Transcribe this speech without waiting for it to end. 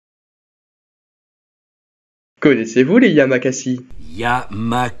Connaissez-vous les Yamakasi?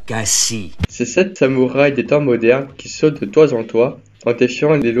 Yamakasi. C'est 7 samouraïs des temps modernes qui sautent de toit en toit en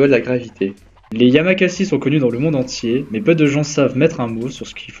défiant les lois de la gravité. Les Yamakasi sont connus dans le monde entier, mais peu de gens savent mettre un mot sur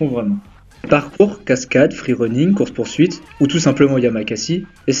ce qu'ils font vraiment. Parcours, cascade, freerunning, course-poursuite, ou tout simplement Yamakasi,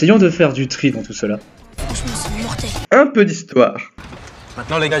 essayons de faire du tri dans tout cela. Franchement, c'est mortel. Un peu d'histoire.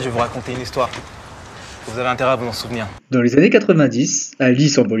 Maintenant les gars, je vais vous raconter une histoire. Vous avez intérêt à vous en souvenir. Dans les années 90, à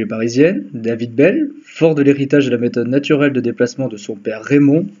Nice en banlieue parisienne, David Bell, fort de l'héritage de la méthode naturelle de déplacement de son père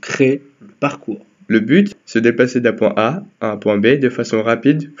Raymond, crée le parcours. Le but, se déplacer d'un point A à un point B de façon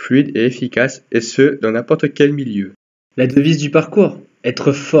rapide, fluide et efficace, et ce, dans n'importe quel milieu. La devise du parcours,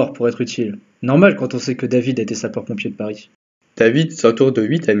 être fort pour être utile. Normal quand on sait que David a été sapeur-pompier de Paris. David s'entoure de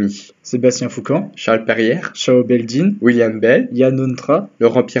 8 amis. Sébastien Foucan, Charles Perrière, Chao Beldin, William Bell, Yann Ontra,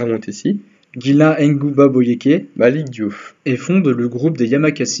 Laurent Pierre Montessi, Guilain Ngouba Boyeke, Malik Diouf, et fonde le groupe des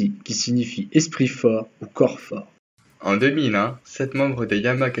Yamakasi, qui signifie esprit fort ou corps fort. En 2001, 7 membres des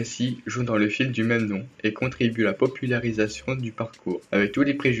Yamakasi jouent dans le film du même nom et contribuent à la popularisation du parcours, avec tous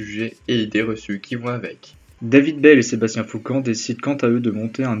les préjugés et idées reçues qui vont avec. David Bell et Sébastien Foucan décident quant à eux de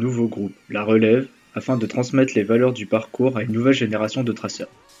monter un nouveau groupe, la Relève, afin de transmettre les valeurs du parcours à une nouvelle génération de traceurs.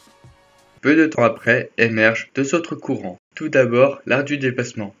 Peu de temps après, émergent 2 autres courants. Tout d'abord, l'art du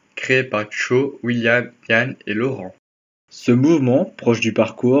déplacement, créé par Cho, William, Yann et Laurent. Ce mouvement, proche du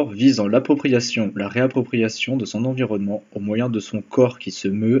parcours, vise en l'appropriation, la réappropriation de son environnement au moyen de son corps qui se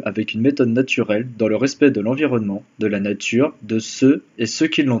meut avec une méthode naturelle dans le respect de l'environnement, de la nature, de ceux et ceux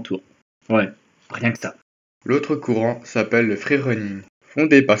qui l'entourent. Ouais, rien que ça. L'autre courant s'appelle le freerunning.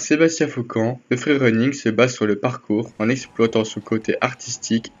 Fondé par Sébastien Foucan, le freerunning se base sur le parcours en exploitant son côté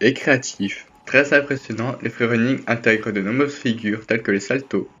artistique et créatif. Très impressionnant, le freerunning intègre de nombreuses figures telles que les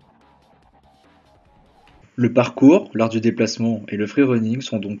saltos. Le parcours, l'art du déplacement et le freerunning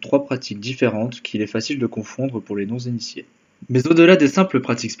sont donc 3 pratiques différentes qu'il est facile de confondre pour les non-initiés. Mais au-delà des simples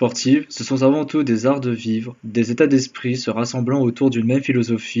pratiques sportives, ce sont avant tout des arts de vivre, des états d'esprit se rassemblant autour d'une même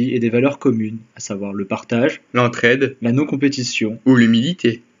philosophie et des valeurs communes, à savoir le partage, L'entraide la non-compétition. ou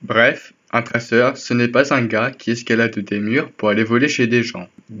l'humilité. Bref, un traceur, ce n'est pas un gars qui escalade des murs pour aller voler chez des gens.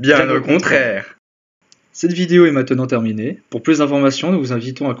 Bien au contraire. Cette vidéo est maintenant terminée. Pour plus d'informations, nous vous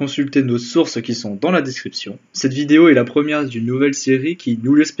invitons à consulter nos sources qui sont dans la description. Cette vidéo est la première d'une nouvelle série qui,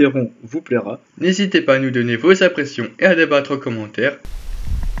 nous l'espérons, vous plaira. N'hésitez pas à nous donner vos impressions et à débattre en commentaire.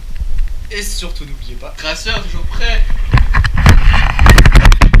 Et surtout n'oubliez pas, traceur toujours prêt.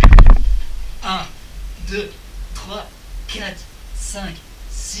 1, 2, 3, 4, 5,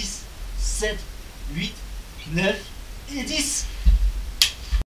 6, 7, 8, 9 et 10.